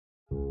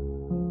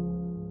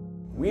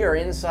We are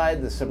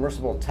inside the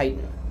submersible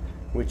Titan,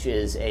 which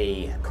is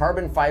a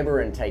carbon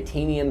fiber and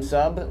titanium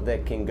sub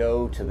that can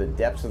go to the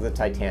depths of the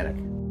Titanic.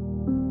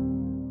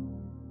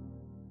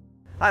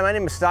 Hi, my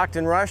name is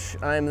Stockton Rush.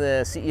 I'm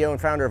the CEO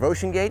and founder of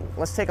OceanGate.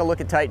 Let's take a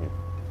look at Titan.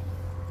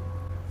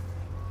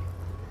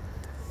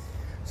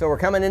 So we're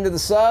coming into the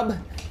sub.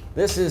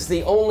 This is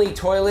the only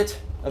toilet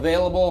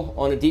available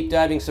on a deep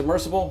diving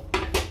submersible.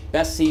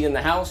 Best seat in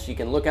the house. You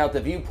can look out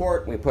the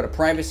viewport. We put a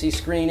privacy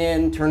screen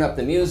in, turn up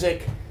the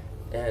music,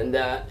 and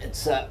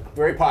it's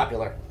very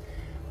popular.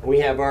 We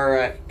have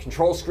our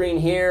control screen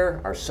here,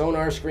 our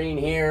sonar screen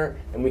here,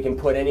 and we can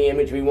put any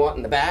image we want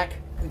in the back.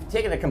 We've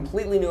taken a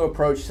completely new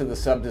approach to the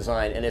sub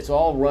design, and it's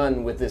all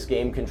run with this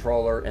game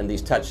controller and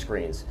these touch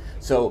screens.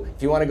 So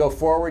if you want to go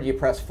forward, you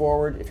press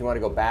forward. If you want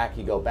to go back,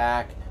 you go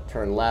back.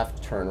 Turn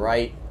left, turn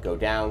right, go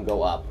down,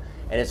 go up.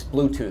 And it's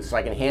Bluetooth, so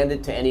I can hand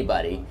it to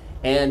anybody.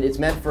 And it's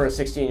meant for a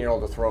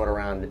 16-year-old to throw it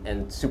around,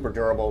 and super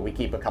durable. We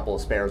keep a couple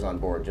of spares on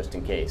board just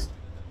in case.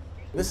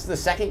 This is the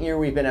second year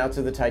we've been out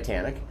to the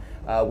Titanic.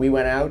 We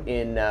went out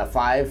in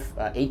 5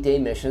 8-day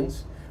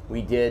missions.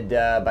 We did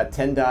about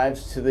 10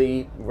 dives to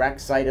the wreck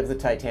site of the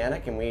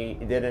Titanic, and we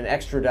did an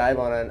extra dive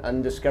on an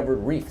undiscovered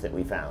reef that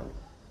we found.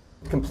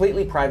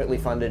 Completely privately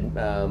funded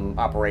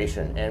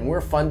operation, and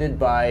we're funded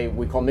by,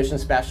 we call mission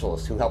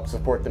specialists, who help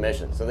support the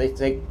mission. So they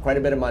take quite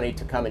a bit of money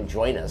to come and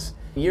join us.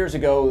 Years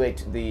ago,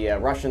 the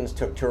Russians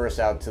took tourists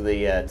out to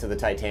the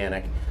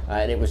Titanic,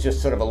 and it was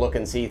just sort of a look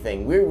and see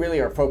thing. We really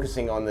are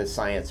focusing on the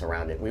science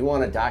around it. We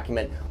want to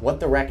document what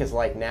the wreck is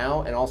like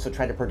now, and also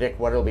try to predict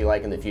what it'll be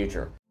like in the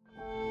future.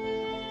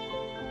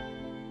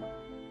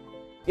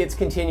 It's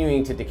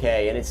continuing to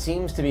decay, and it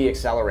seems to be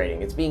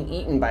accelerating. It's being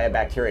eaten by a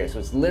bacteria, so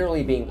it's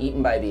literally being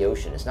eaten by the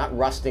ocean. It's not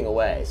rusting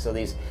away. So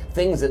these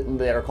things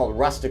that are called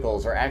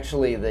rusticles are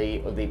actually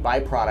the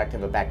byproduct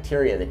of a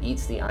bacteria that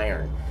eats the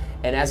iron.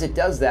 And as it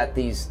does that,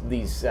 these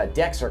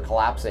decks are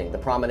collapsing. The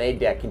promenade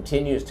deck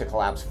continues to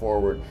collapse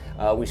forward.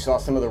 We saw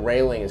some of the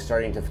railing is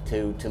starting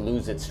to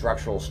lose its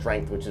structural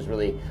strength, which is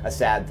really a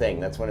sad thing.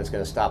 That's when it's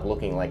going to stop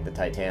looking like the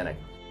Titanic.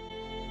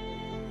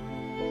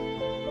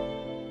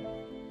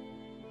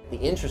 The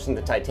interest in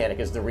the Titanic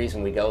is the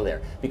reason we go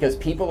there, because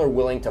people are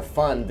willing to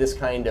fund this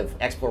kind of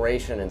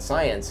exploration and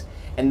science,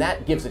 and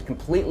that gives a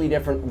completely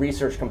different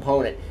research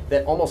component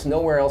that almost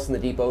nowhere else in the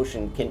deep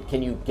ocean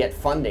can you get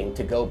funding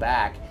to go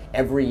back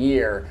every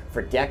year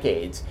for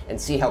decades and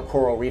see how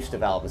coral reefs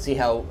develop, and see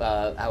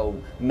how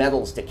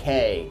metals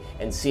decay,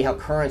 and see how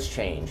currents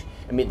change.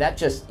 I mean, that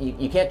just,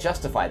 you can't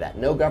justify that.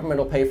 No government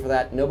will pay for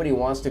that. Nobody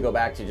wants to go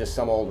back to just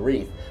some old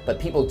reef, but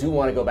people do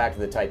want to go back to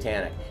the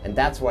Titanic, and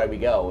that's why we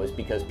go, is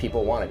because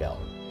people want to go.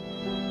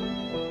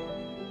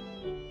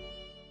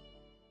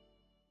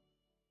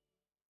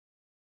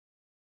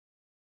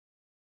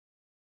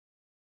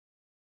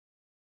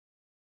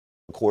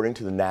 According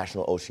to the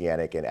National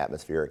Oceanic and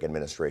Atmospheric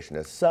Administration,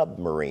 a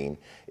submarine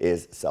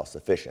is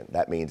self-sufficient.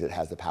 That means it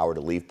has the power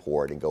to leave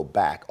port and go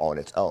back on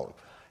its own.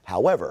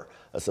 However,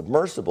 a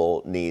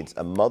submersible needs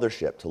a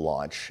mothership to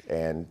launch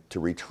and to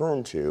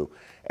return to,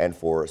 and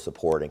for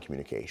support and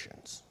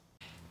communications.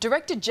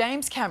 Director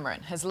James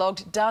Cameron has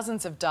logged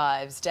dozens of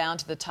dives down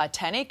to the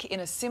Titanic in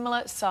a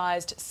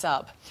similar-sized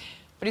sub.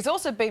 But he's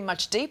also been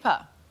much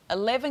deeper.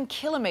 11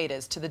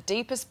 kilometres to the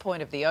deepest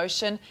point of the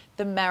ocean,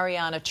 the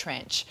Mariana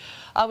Trench.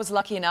 I was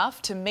lucky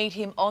enough to meet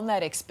him on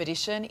that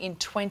expedition in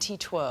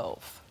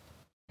 2012.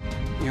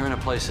 You're in a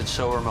place that's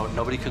so remote,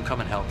 nobody can come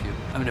and help you.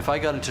 I mean, if I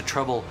got into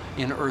trouble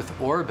in Earth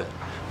orbit,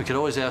 we could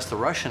always ask the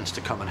Russians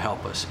to come and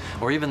help us,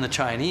 or even the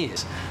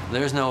Chinese.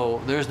 There's no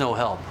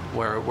help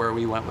where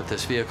we went with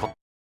this vehicle.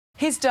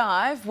 His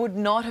dive would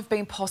not have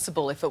been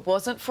possible if it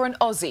wasn't for an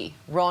Aussie,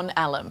 Ron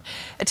Allam.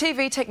 A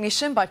TV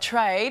technician by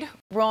trade,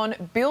 Ron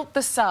built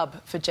the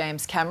sub for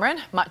James Cameron,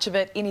 much of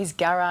it in his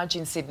garage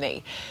in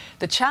Sydney.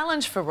 The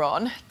challenge for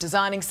Ron,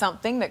 designing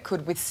something that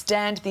could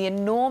withstand the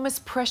enormous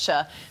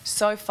pressure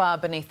so far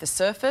beneath the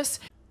surface.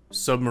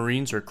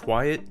 Submarines are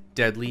quiet,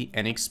 deadly,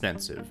 and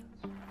expensive.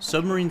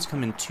 Submarines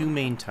come in 2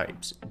 main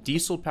types: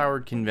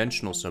 diesel-powered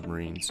conventional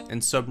submarines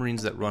and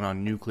submarines that run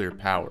on nuclear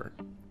power.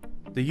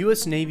 The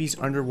U.S. Navy's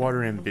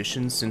underwater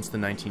ambitions since the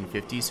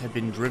 1950s have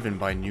been driven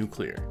by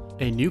nuclear.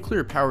 A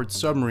nuclear-powered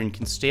submarine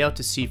can stay out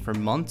to sea for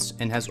months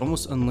and has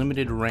almost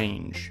unlimited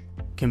range.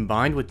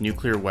 Combined with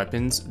nuclear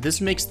weapons,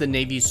 this makes the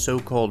Navy's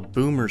so-called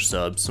boomer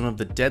subs some of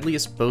the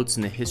deadliest boats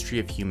in the history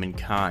of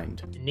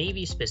humankind. The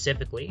Navy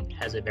specifically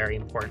has a very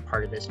important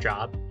part of this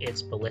job.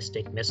 Its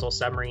ballistic missile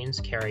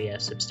submarines carry a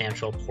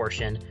substantial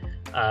portion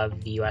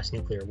of the U.S.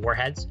 nuclear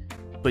warheads.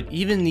 But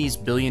even these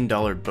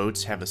billion-dollar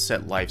boats have a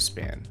set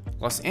lifespan.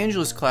 Los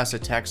Angeles-class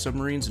attack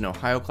submarines and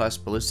Ohio-class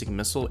ballistic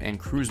missile and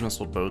cruise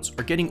missile boats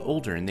are getting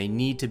older and they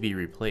need to be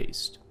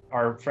replaced.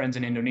 Our friends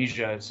in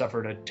Indonesia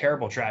suffered a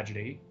terrible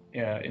tragedy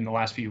in the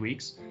last few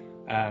weeks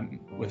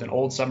with an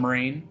old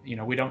submarine. You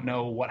know, we don't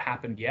know what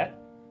happened yet,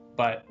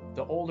 but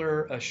the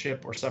older a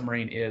ship or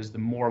submarine is, the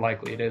more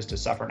likely it is to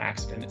suffer an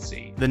accident at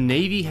sea. The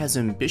Navy has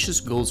ambitious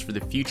goals for the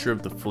future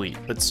of the fleet,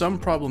 but some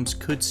problems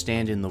could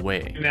stand in the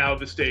way. Now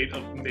the state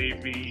of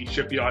Navy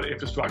shipyard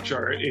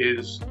infrastructure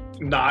is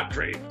not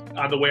great.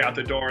 On the way out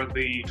the door,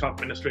 the Trump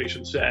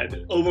administration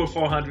said over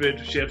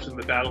 400 ships in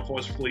the Battle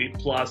Force fleet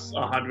plus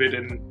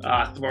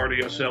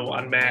 130 or so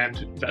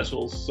unmanned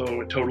vessels,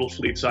 so a total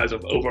fleet size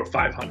of over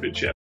 500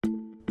 ships.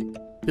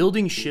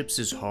 Building ships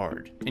is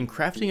hard, and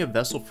crafting a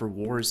vessel for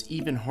war is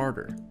even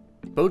harder.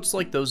 Boats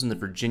like those in the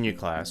Virginia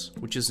class,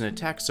 which is an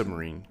attack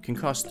submarine, can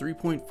cost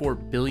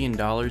 $3.4 billion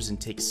and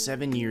take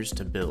 7 years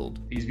to build.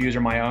 These views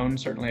are my own.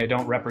 Certainly I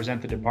don't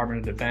represent the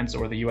Department of Defense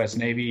or the U.S.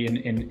 Navy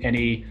in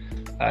any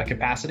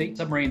capacity.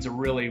 Submarines are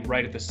really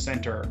right at the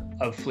center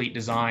of fleet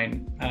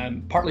design,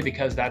 partly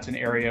because that's an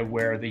area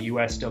where the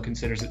U.S. still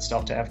considers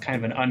itself to have kind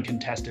of an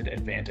uncontested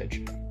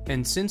advantage.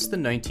 And since the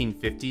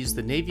 1950s,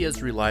 the Navy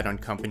has relied on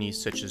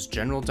companies such as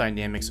General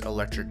Dynamics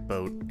Electric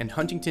Boat and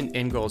Huntington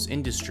Ingalls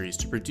Industries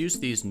to produce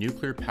these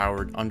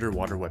nuclear-powered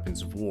underwater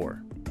weapons of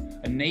war.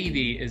 A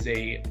Navy is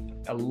a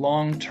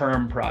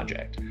long-term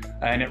project,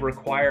 and it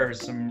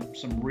requires some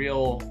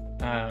real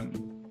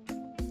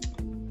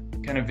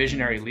kind of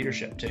visionary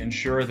leadership to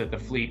ensure that the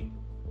fleet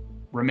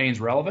remains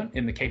relevant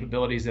in the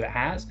capabilities that it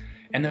has,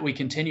 and that we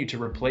continue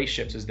to replace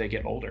ships as they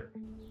get older.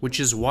 Which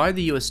is why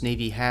the US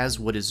Navy has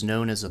what is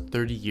known as a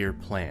 30-year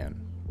plan.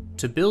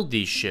 To build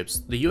these ships,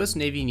 the US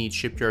Navy needs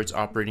shipyards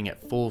operating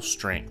at full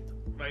strength.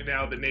 Right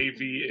now, the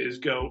Navy is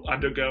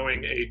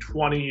undergoing a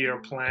 20-year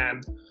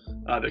plan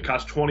that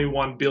costs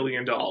 $21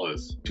 billion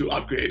to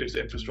upgrade its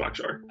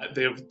infrastructure.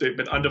 They've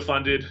been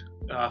underfunded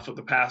for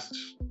the past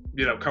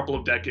couple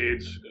of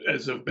decades,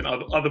 as have been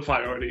other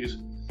priorities.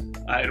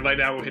 And right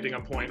now, we're hitting a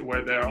point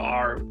where there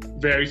are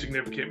very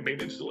significant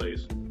maintenance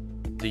delays.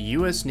 The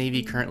US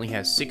Navy currently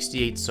has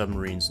 68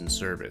 submarines in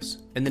service,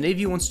 and the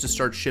Navy wants to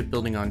start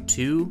shipbuilding on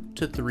 2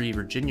 to 3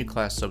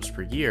 Virginia-class subs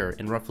per year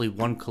and roughly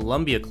 1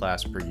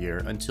 Columbia-class per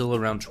year until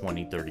around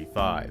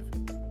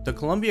 2035. The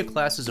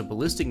Columbia-class is a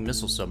ballistic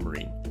missile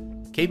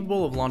submarine,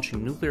 capable of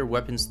launching nuclear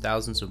weapons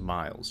thousands of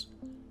miles.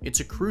 It's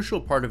a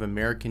crucial part of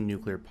American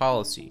nuclear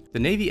policy. The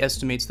Navy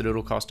estimates that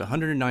it'll cost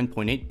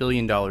 $109.8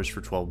 billion for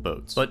 12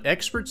 boats. But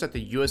experts at the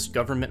U.S.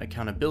 Government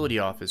Accountability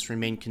Office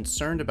remain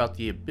concerned about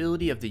the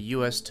ability of the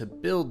U.S. to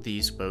build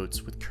these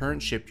boats with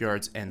current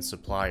shipyards and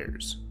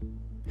suppliers.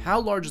 How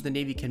large the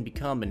Navy can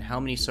become and how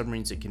many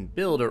submarines it can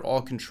build are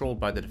all controlled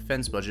by the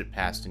defense budget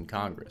passed in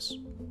Congress.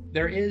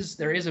 There is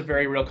a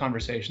very real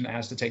conversation that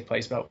has to take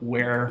place about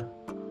where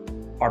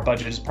our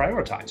budget is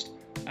prioritized.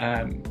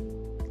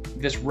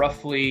 This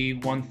roughly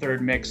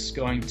 1/3 mix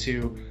going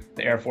to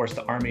the Air Force,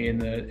 the Army,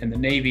 and the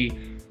Navy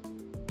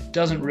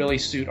doesn't really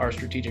suit our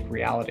strategic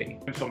reality.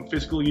 From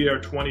fiscal year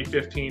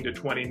 2015 to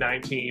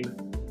 2019,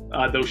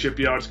 those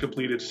shipyards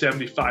completed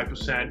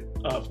 75%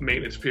 of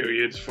maintenance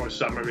periods for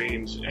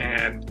submarines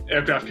and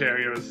aircraft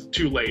carriers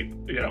too late,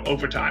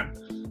 overtime.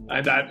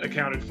 And that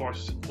accounted for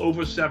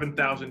over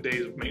 7,000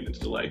 days of maintenance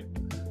delay.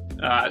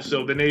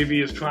 So the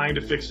Navy is trying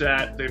to fix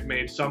that. They've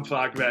made some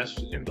progress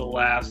in the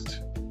last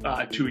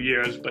 2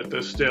 years, but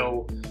there's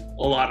still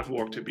a lot of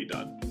work to be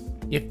done.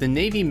 If the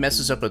Navy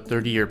messes up a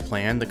 30-year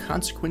plan, the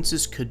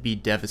consequences could be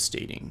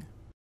devastating.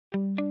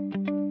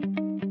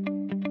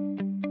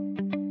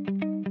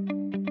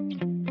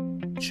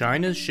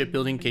 China's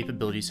shipbuilding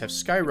capabilities have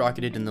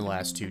skyrocketed in the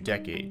last 2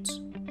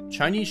 decades.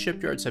 Chinese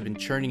shipyards have been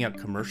churning out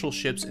commercial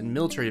ships and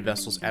military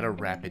vessels at a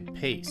rapid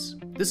pace.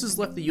 This has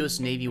left the US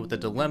Navy with a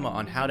dilemma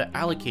on how to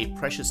allocate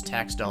precious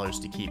tax dollars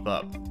to keep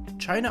up.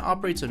 China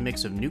operates a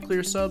mix of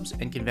nuclear subs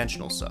and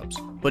conventional subs,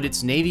 but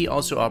its Navy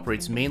also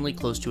operates mainly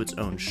close to its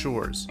own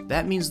shores.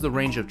 That means the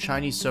range of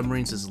Chinese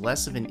submarines is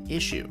less of an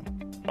issue.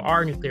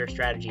 Our nuclear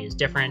strategy is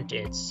different,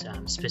 it's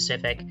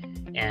specific,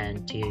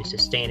 and to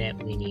sustain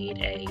it, we need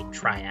a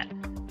triad.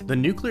 The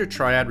nuclear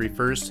triad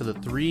refers to the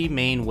 3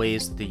 main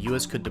ways that the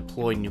US could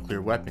deploy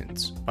nuclear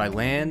weapons: by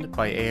land,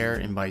 by air,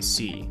 and by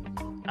sea.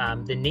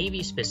 The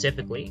Navy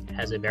specifically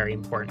has a very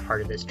important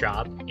part of this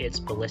job. Its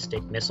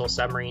ballistic missile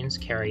submarines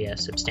carry a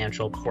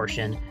substantial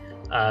portion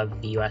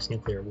of the US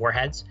nuclear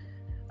warheads,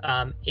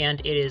 and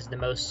it is the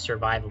most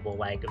survivable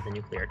leg of the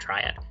nuclear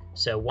triad.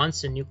 So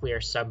once a nuclear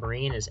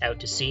submarine is out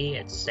to sea,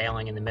 it's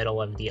sailing in the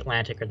middle of the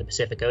Atlantic or the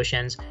Pacific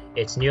Oceans,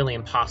 it's nearly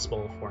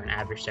impossible for an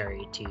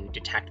adversary to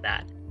detect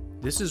that.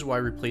 This is why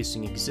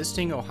replacing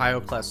existing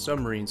Ohio-class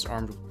submarines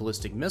armed with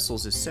ballistic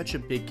missiles is such a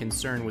big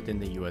concern within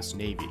the US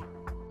Navy.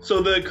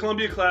 So the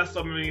Columbia-class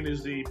submarine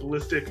is the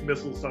ballistic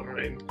missile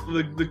submarine.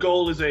 The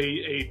goal is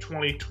a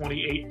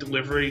 2028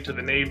 delivery to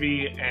the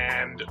Navy,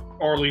 and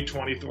early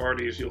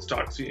 2030s you'll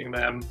start seeing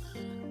them,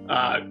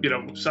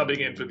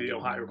 subbing in for the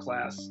Ohio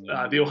class.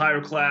 The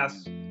Ohio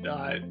class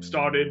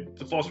started.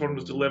 The first one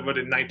was delivered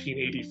in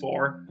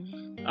 1984.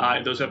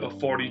 And those have a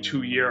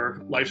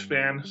 42-year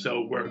lifespan,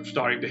 so we're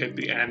starting to hit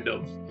the end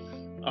of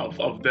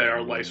their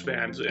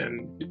lifespans,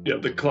 and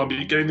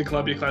getting the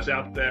Columbia class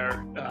out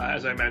there,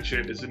 as I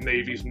mentioned, is the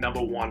Navy's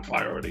 #1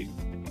 priority.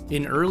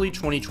 In early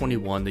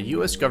 2021, the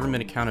U.S.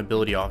 Government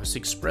Accountability Office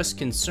expressed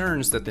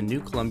concerns that the new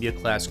Columbia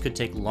class could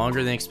take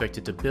longer than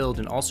expected to build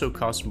and also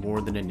cost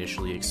more than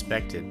initially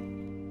expected.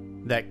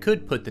 That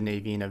could put the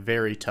Navy in a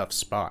very tough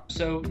spot.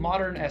 So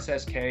modern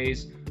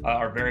SSKs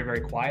are very,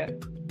 very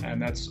quiet,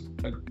 and that's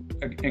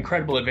an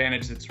incredible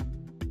advantage that's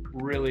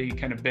really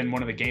kind of been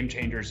one of the game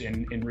changers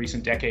in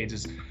recent decades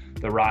is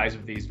the rise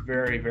of these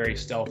very, very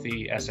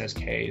stealthy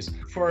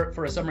SSKs.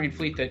 For a submarine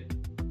fleet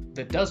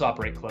that does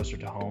operate closer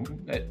to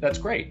home, that's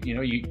great. You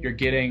know, you're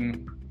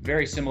getting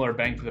very similar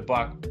bang for the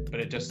buck, but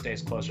it just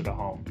stays closer to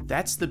home.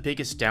 That's the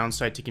biggest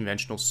downside to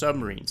conventional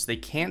submarines. They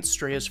can't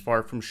stray as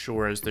far from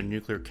shore as their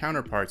nuclear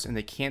counterparts, and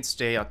they can't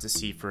stay out to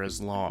sea for as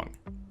long.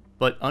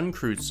 But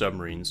uncrewed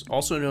submarines,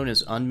 also known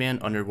as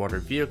unmanned underwater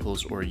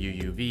vehicles or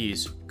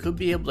UUVs, could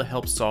be able to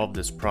help solve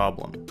this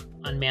problem.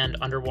 Unmanned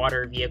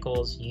underwater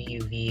vehicles,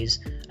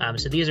 UUVs,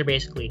 so these are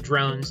basically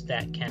drones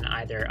that can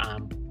either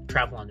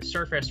travel on the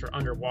surface or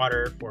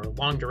underwater for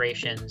long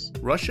durations.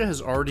 Russia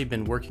has already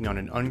been working on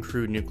an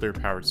uncrewed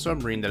nuclear-powered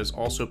submarine that is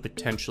also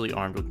potentially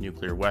armed with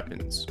nuclear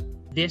weapons.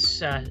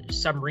 This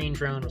submarine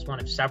drone was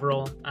one of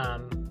several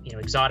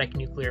exotic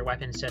nuclear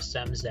weapon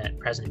systems that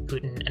President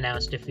Putin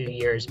announced a few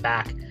years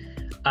back.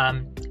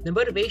 The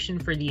motivation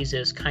for these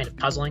is kind of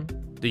puzzling.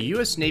 The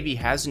US Navy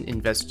hasn't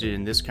invested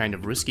in this kind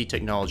of risky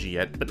technology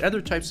yet, but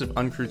other types of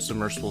uncrewed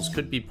submersibles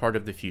could be part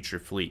of the future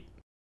fleet.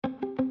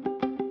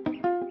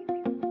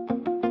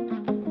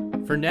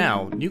 For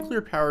now,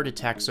 nuclear-powered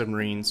attack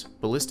submarines,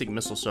 ballistic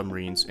missile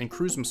submarines, and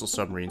cruise missile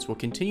submarines will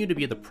continue to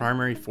be the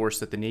primary force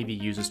that the Navy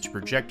uses to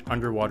project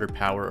underwater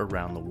power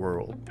around the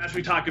world. As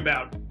we talk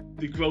about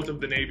the growth of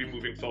the Navy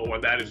moving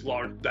forward, that is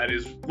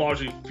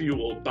largely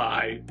fueled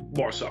by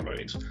more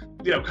submarines.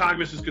 You know,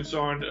 Congress is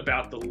concerned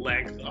about the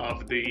length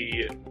of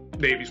the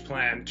Navy's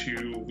plan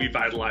to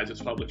revitalize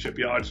its public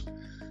shipyards,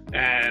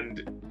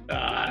 and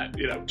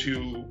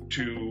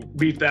to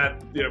meet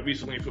that,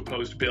 recently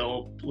proposed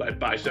bill led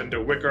by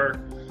Senator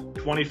Wicker,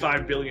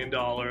 $25 billion,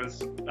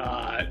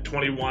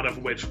 21 of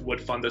which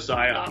would fund the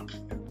PSYOP,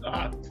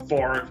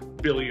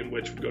 $4 billion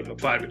which would go to the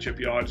private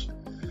shipyards.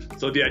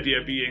 So the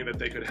idea being that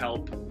they could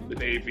help the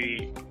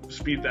Navy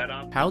speed that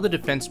up. How the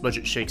defense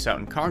budget shakes out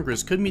in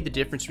Congress could mean the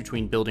difference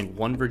between building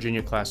one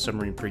Virginia-class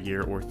submarine per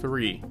year or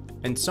 3.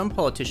 And some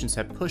politicians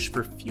have pushed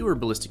for fewer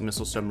ballistic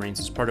missile submarines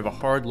as part of a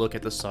hard look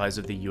at the size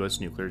of the US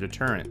nuclear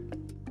deterrent.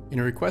 In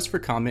a request for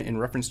comment in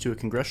reference to a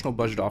Congressional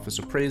Budget Office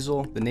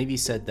appraisal, the Navy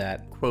said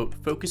that, quote,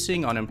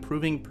 focusing on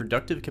improving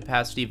productive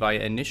capacity via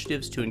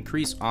initiatives to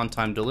increase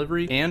on-time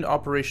delivery and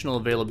operational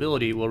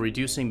availability while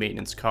reducing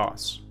maintenance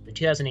costs. The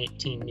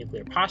 2018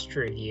 Nuclear Posture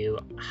Review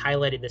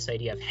highlighted this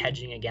idea of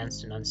hedging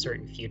against an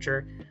uncertain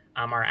future.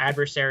 Our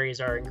adversaries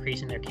are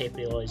increasing their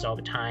capabilities all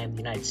the time.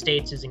 The United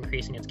States is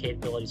increasing its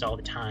capabilities all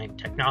the time.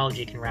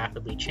 Technology can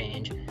rapidly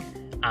change.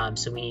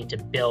 So we need to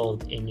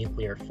build a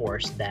nuclear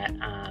force that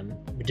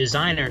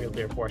design our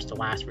nuclear force to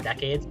last for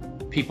decades.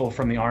 People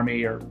from the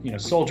Army or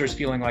soldiers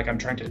feeling like I'm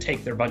trying to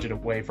take their budget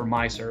away for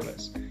my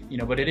service.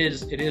 But it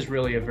is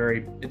really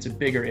it's a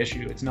bigger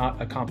issue. It's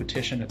not a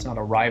competition. It's not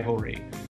a rivalry.